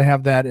make sure to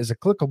have that as a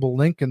clickable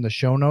link in the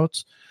show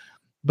notes.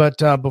 But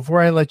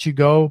before I let you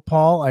go,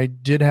 Paul, I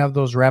did have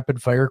those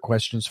rapid fire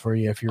questions for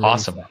you if you're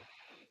awesome. Ready for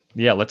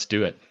that. Yeah, let's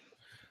do it.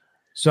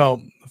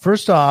 So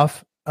first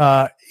off,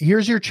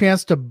 here's your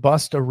chance to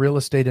bust a real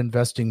estate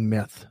investing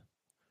myth.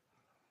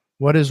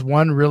 what is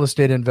one real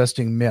estate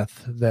investing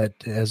myth that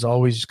has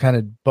always kind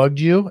of bugged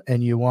you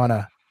and you want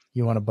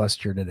to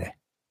bust here today?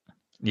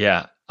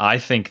 Yeah, I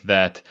think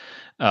that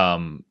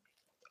a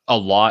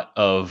lot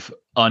of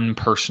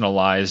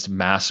unpersonalized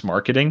mass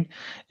marketing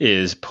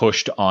is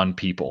pushed on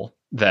people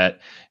that,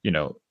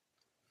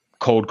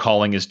 cold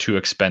calling is too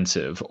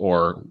expensive,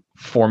 or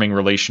forming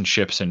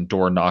relationships and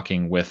door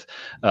knocking with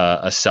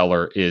a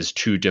seller is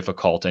too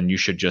difficult, and you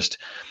should just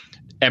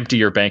empty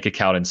your bank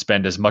account and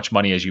spend as much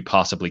money as you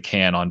possibly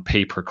can on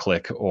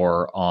pay-per-click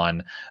or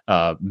on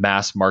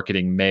mass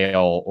marketing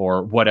mail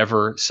or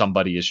whatever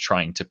somebody is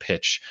trying to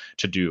pitch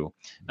to do.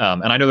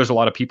 And I know there's a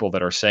lot of people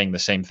that are saying the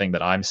same thing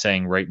that I'm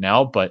saying right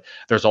now, but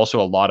there's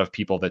also a lot of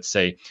people that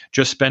say,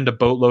 just spend a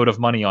boatload of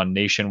money on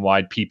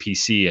nationwide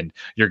PPC and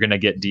you're going to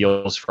get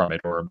deals from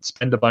it, or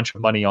spend a bunch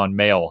of money on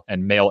mail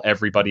and mail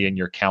everybody in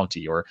your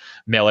county or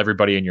mail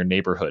everybody in your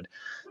neighborhood.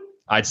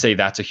 I'd say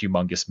that's a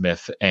humongous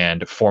myth,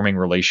 and forming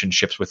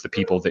relationships with the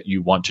people that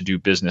you want to do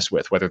business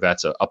with, whether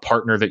that's a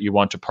partner that you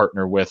want to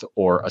partner with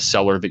or a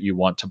seller that you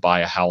want to buy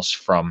a house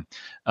from,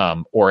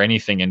 or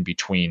anything in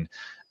between.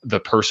 The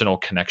personal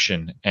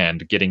connection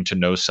and getting to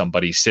know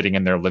somebody sitting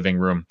in their living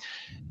room,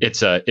 it's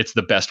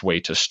the best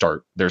way to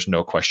start. There's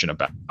no question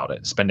about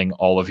it. Spending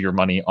all of your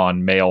money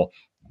on mail,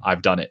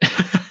 I've done it,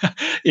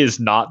 is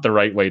not the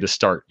right way to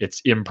start.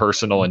 It's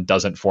impersonal and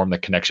doesn't form the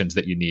connections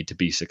that you need to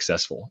be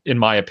successful, in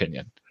my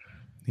opinion.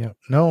 Yeah,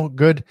 no,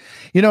 good.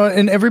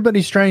 And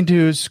everybody's trying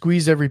to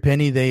squeeze every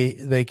penny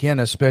they can,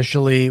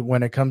 especially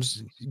when it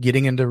comes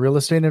getting into real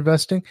estate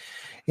investing.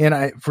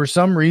 And for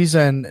some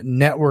reason,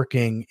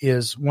 networking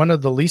is one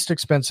of the least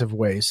expensive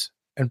ways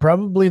and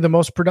probably the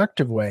most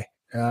productive way.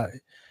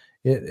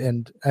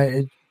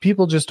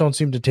 People just don't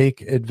seem to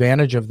take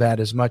advantage of that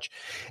as much.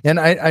 And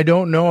I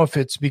don't know if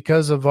it's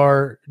because of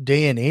our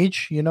day and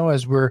age,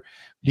 as we're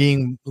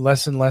being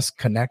less and less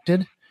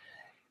connected.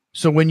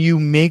 So when you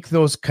make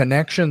those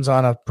connections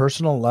on a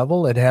personal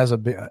level, it has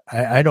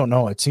I don't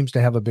know, it seems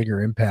to have a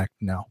bigger impact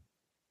now.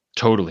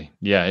 Totally.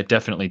 Yeah, it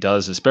definitely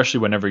does,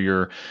 especially whenever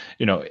you're,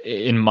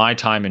 in my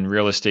time in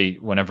real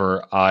estate,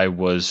 whenever I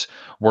was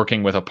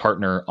working with a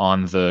partner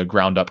on the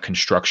ground up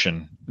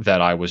construction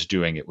that I was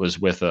doing, it was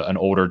with an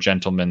older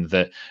gentleman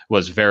that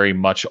was very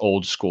much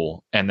old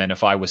school. And then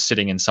if I was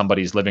sitting in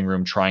somebody's living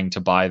room trying to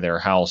buy their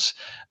house,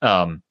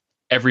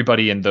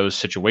 everybody in those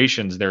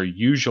situations, they're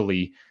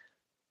usually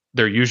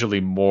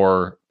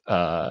more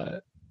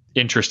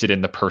interested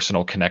in the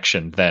personal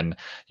connection than,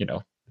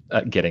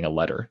 getting a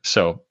letter.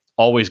 So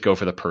always go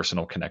for the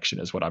personal connection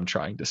is what I'm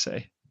trying to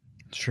say.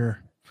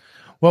 Sure.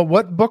 Well,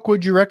 what book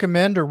would you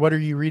recommend, or what are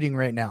you reading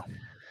right now?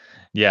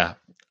 Yeah,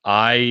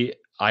 I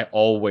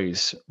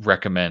always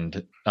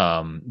recommend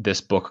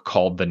this book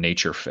called The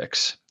Nature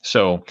Fix.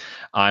 So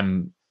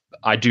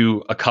I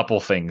do a couple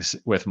things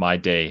with my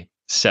day,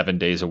 7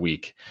 days a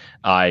week.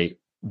 I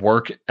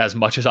work as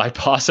much as I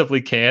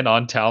possibly can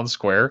on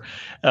TwnSqr.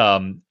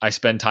 I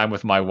spend time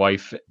with my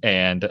wife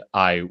and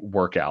I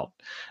work out.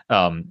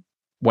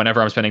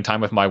 Whenever I'm spending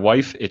time with my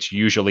wife, it's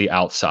usually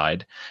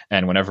outside.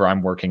 And whenever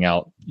I'm working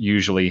out,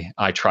 usually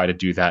I try to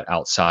do that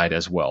outside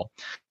as well.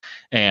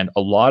 And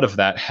a lot of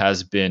that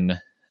has been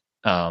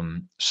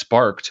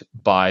sparked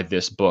by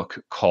this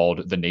book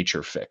called The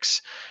Nature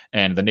Fix.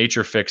 And The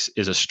Nature Fix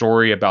is a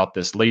story about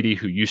this lady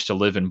who used to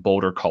live in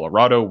Boulder,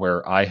 Colorado,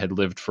 where I had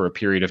lived for a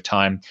period of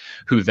time,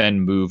 who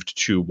then moved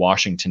to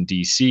Washington,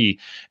 D.C.,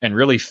 and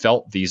really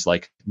felt these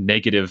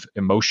negative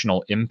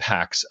emotional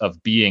impacts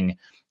of being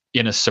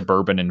in a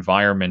suburban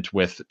environment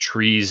with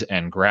trees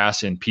and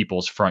grass in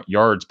people's front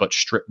yards, but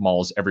strip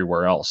malls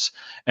everywhere else.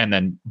 And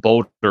then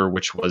Boulder,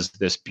 which was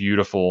this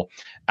beautiful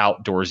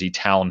outdoorsy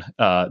town,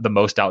 the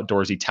most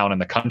outdoorsy town in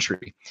the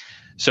country.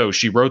 So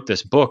she wrote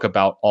this book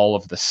about all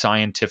of the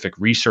scientific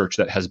research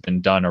that has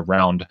been done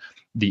around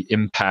the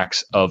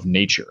impacts of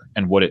nature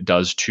and what it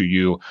does to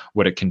you,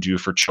 what it can do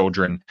for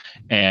children.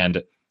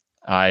 And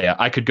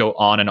I could go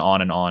on and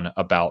on and on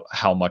about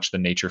how much The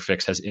Nature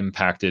Fix has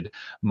impacted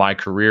my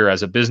career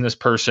as a business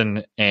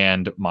person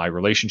and my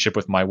relationship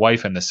with my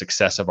wife and the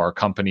success of our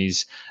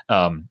companies.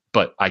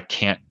 But I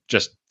can't,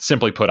 just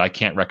simply put, I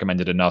can't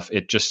recommend it enough.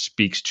 It just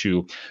speaks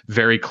to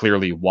very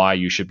clearly why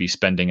you should be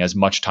spending as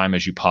much time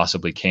as you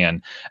possibly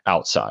can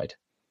outside.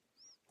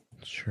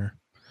 Sure.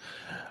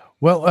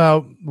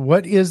 Well,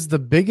 what is the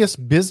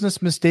biggest business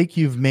mistake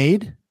you've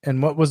made,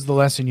 and what was the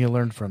lesson you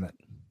learned from it?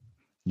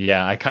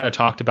 Yeah, I kind of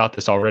talked about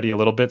this already a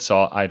little bit,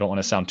 so I don't want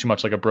to sound too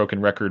much like a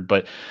broken record,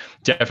 but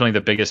definitely the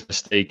biggest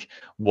mistake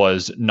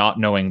was not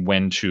knowing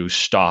when to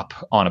stop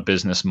on a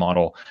business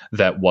model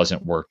that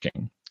wasn't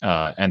working,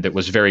 and that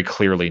was very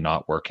clearly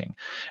not working.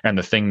 And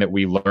the thing that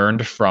we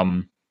learned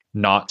from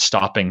not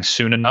stopping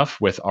soon enough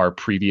with our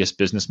previous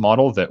business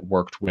model that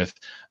worked with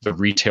the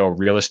retail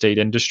real estate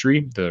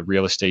industry, the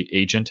real estate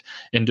agent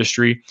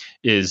industry,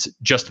 is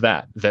just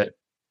that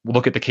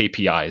look at the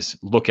KPIs,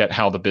 look at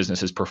how the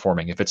business is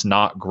performing. If it's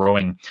not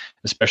growing,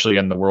 especially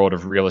in the world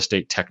of real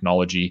estate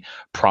technology,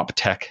 prop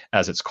tech,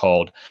 as it's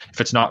called,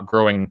 if it's not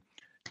growing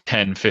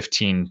 10,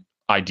 15,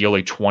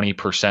 ideally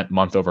 20%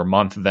 month over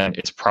month, then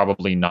it's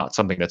probably not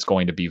something that's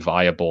going to be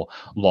viable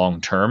long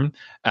term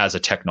as a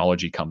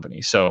technology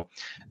company. So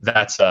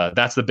that's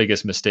the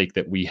biggest mistake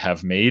that we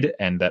have made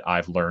and that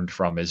I've learned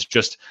from, is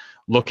just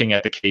looking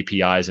at the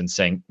KPIs and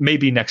saying,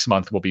 maybe next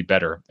month will be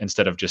better,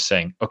 instead of just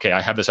saying, okay,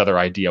 I have this other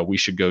idea, we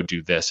should go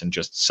do this, and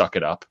just suck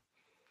it up.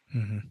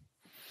 Mm-hmm.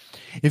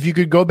 If you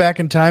could go back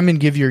in time and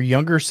give your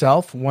younger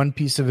self one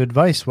piece of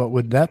advice, what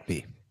would that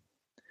be?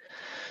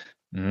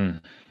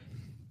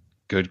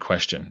 Good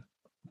question.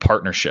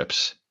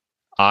 Partnerships.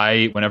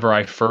 Whenever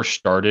I first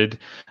started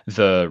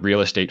the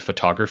real estate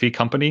photography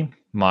company,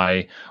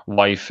 my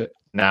wife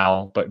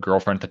now, but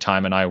girlfriend at the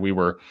time, and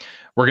we're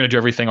going to do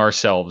everything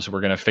ourselves.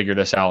 We're going to figure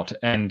this out.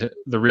 And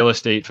the real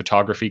estate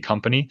photography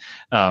company,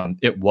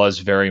 it was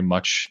very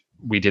much,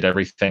 we did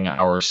everything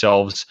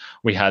ourselves.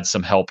 We had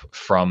some help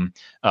from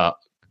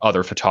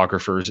other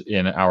photographers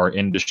in our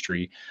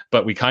industry,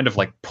 but we kind of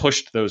like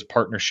pushed those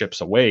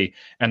partnerships away.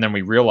 And then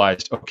we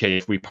realized, okay,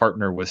 if we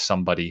partner with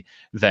somebody,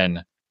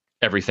 then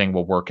everything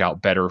will work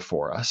out better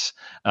for us.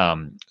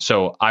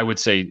 So I would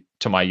say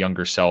to my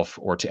younger self,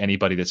 or to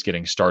anybody that's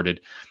getting started,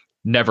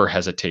 never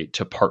hesitate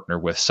to partner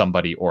with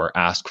somebody or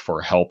ask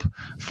for help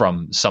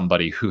from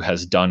somebody who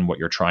has done what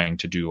you're trying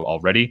to do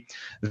already.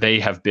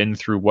 They have been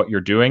through what you're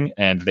doing,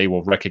 and they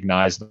will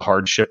recognize the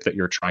hardship that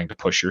you're trying to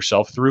push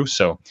yourself through.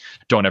 So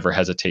don't ever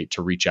hesitate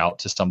to reach out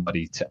to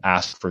somebody to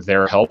ask for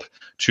their help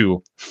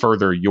to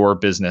further your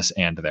business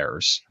and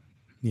theirs.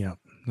 Yeah,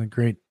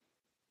 great.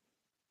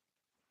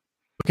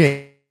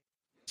 Okay,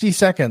 60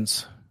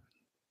 seconds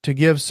to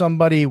give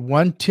somebody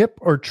one tip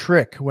or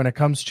trick when it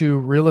comes to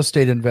real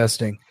estate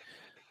investing.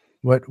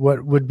 What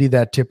would be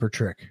that tip or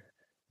trick?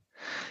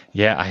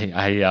 Yeah,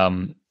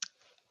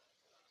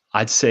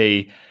 I'd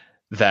say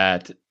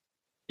that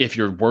if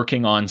you're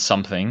working on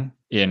something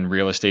in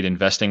real estate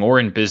investing or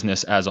in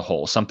business as a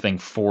whole, something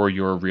for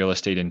your real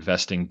estate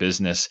investing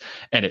business,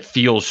 and it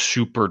feels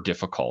super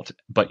difficult,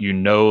 but you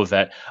know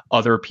that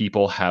other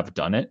people have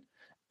done it,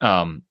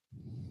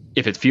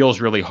 if it feels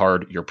really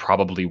hard, you're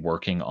probably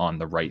working on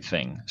the right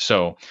thing.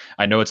 So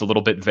I know it's a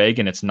little bit vague,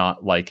 and it's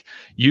not like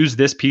use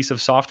this piece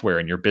of software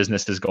and your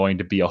business is going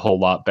to be a whole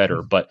lot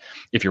better. But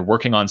if you're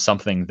working on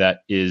something that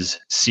is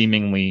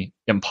seemingly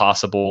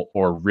impossible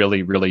or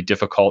really, really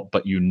difficult,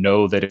 but you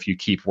know that if you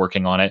keep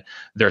working on it,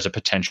 there's a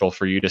potential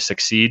for you to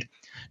succeed,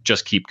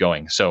 just keep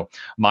going. So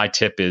my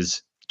tip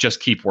is just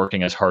keep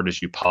working as hard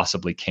as you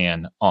possibly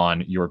can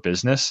on your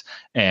business,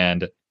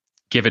 and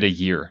give it a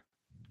year.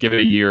 Give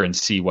it a year and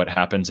see what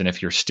happens. And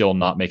if you're still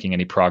not making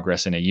any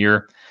progress in a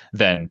year,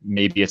 then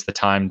maybe it's the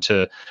time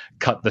to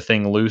cut the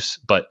thing loose,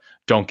 but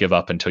don't give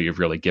up until you've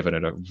really given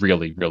it a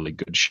really, really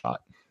good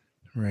shot.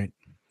 Right.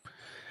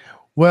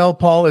 Well,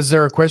 Paul, is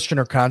there a question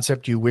or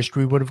concept you wished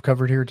we would have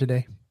covered here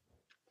today?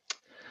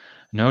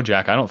 No,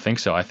 Jack, I don't think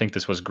so. I think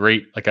this was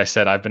great. Like I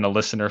said, I've been a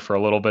listener for a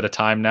little bit of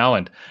time now,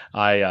 and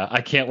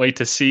I can't wait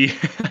to see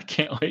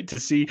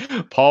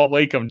Paul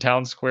Wakim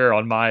TwnSqr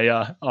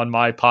on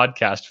my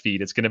podcast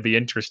feed. It's going to be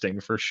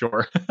interesting for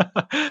sure.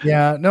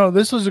 Yeah, no,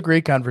 this was a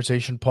great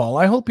conversation, Paul.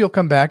 I hope you'll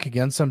come back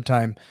again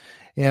sometime,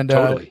 and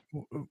totally.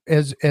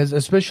 As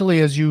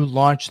especially as you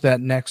launch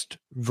that next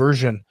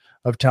version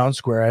of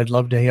TwnSqr, I'd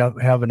love to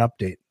have an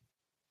update.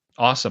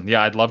 Awesome.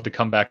 Yeah, I'd love to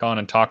come back on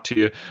and talk to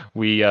you.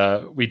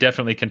 We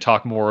definitely can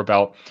talk more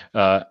about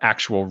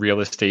actual real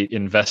estate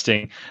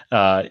investing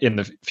in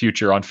the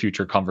future on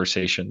future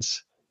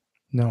conversations.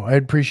 No, I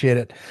appreciate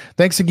it.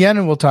 Thanks again,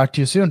 and we'll talk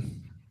to you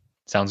soon.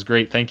 Sounds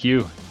great. Thank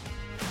you.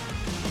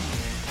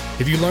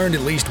 Have you learned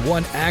at least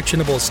one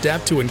actionable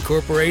step to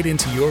incorporate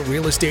into your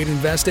real estate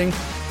investing?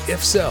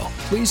 If so,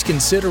 please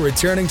consider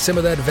returning some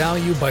of that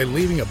value by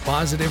leaving a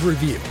positive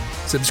review,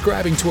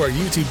 subscribing to our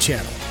YouTube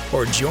channel,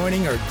 or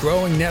joining our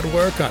growing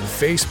network on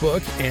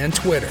Facebook and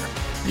Twitter.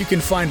 You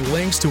can find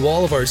links to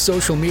all of our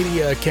social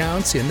media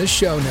accounts in the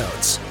show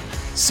notes.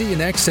 See you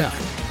next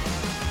time.